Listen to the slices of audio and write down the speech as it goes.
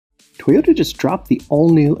Toyota just dropped the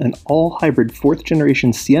all-new and all-hybrid 4th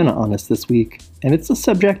generation Sienna on us this week, and it's the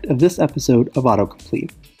subject of this episode of AutoComplete.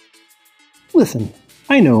 Listen,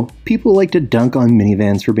 I know people like to dunk on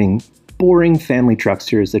minivans for being boring family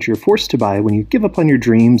trucksters that you're forced to buy when you give up on your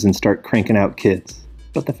dreams and start cranking out kids.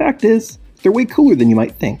 But the fact is, they're way cooler than you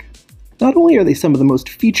might think. Not only are they some of the most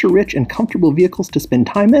feature-rich and comfortable vehicles to spend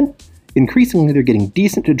time in, increasingly they're getting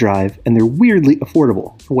decent to drive and they're weirdly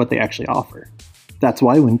affordable for what they actually offer. That's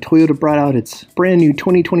why when Toyota brought out its brand new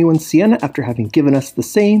 2021 Sienna after having given us the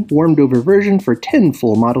same warmed-over version for 10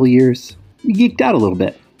 full model years, we geeked out a little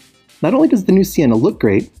bit. Not only does the new Sienna look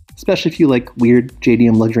great, especially if you like weird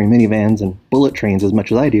JDM luxury minivans and bullet trains as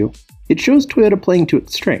much as I do, it shows Toyota playing to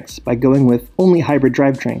its strengths by going with only hybrid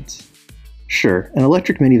drivetrains. Sure, an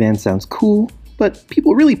electric minivan sounds cool, but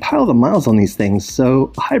people really pile the miles on these things,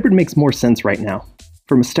 so a hybrid makes more sense right now.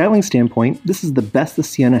 From a styling standpoint, this is the best the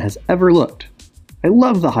Sienna has ever looked. I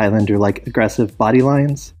love the Highlander-like aggressive body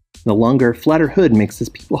lines. The longer, flatter hood makes this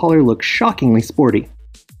people hauler look shockingly sporty.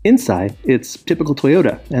 Inside, it's typical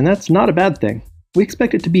Toyota, and that's not a bad thing. We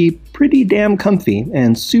expect it to be pretty damn comfy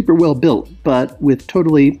and super well built, but with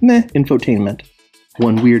totally meh infotainment.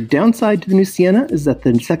 One weird downside to the new Sienna is that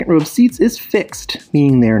the second row of seats is fixed,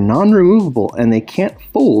 meaning they are non-removable and they can't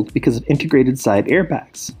fold because of integrated side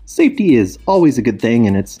airbags. Safety is always a good thing,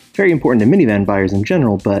 and it's very important to minivan buyers in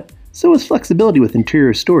general, but so is flexibility with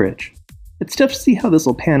interior storage. It's tough to see how this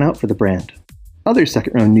will pan out for the brand. Other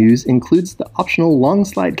second-row news includes the optional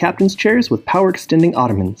long-slide captain's chairs with power-extending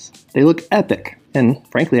ottomans. They look epic, and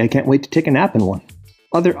frankly I can't wait to take a nap in one.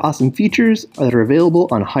 Other awesome features that are available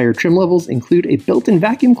on higher trim levels include a built-in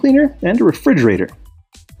vacuum cleaner and a refrigerator.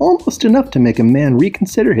 Almost enough to make a man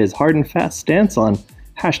reconsider his hard and fast stance on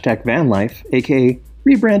 #vanlife, aka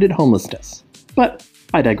rebranded homelessness. But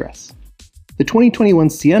I digress. The 2021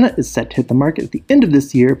 Sienna is set to hit the market at the end of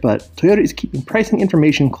this year, but Toyota is keeping pricing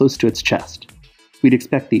information close to its chest. We'd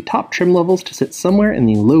expect the top trim levels to sit somewhere in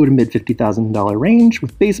the low to mid $50,000 range,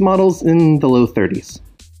 with base models in the low 30s.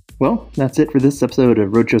 Well, that's it for this episode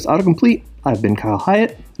of Roadshow's AutoComplete. I've been Kyle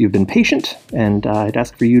Hyatt, you've been patient, and I'd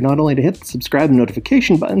ask for you not only to hit the subscribe and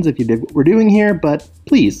notification buttons if you dig what we're doing here, but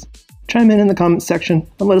please chime in the comments section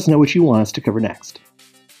and let us know what you want us to cover next.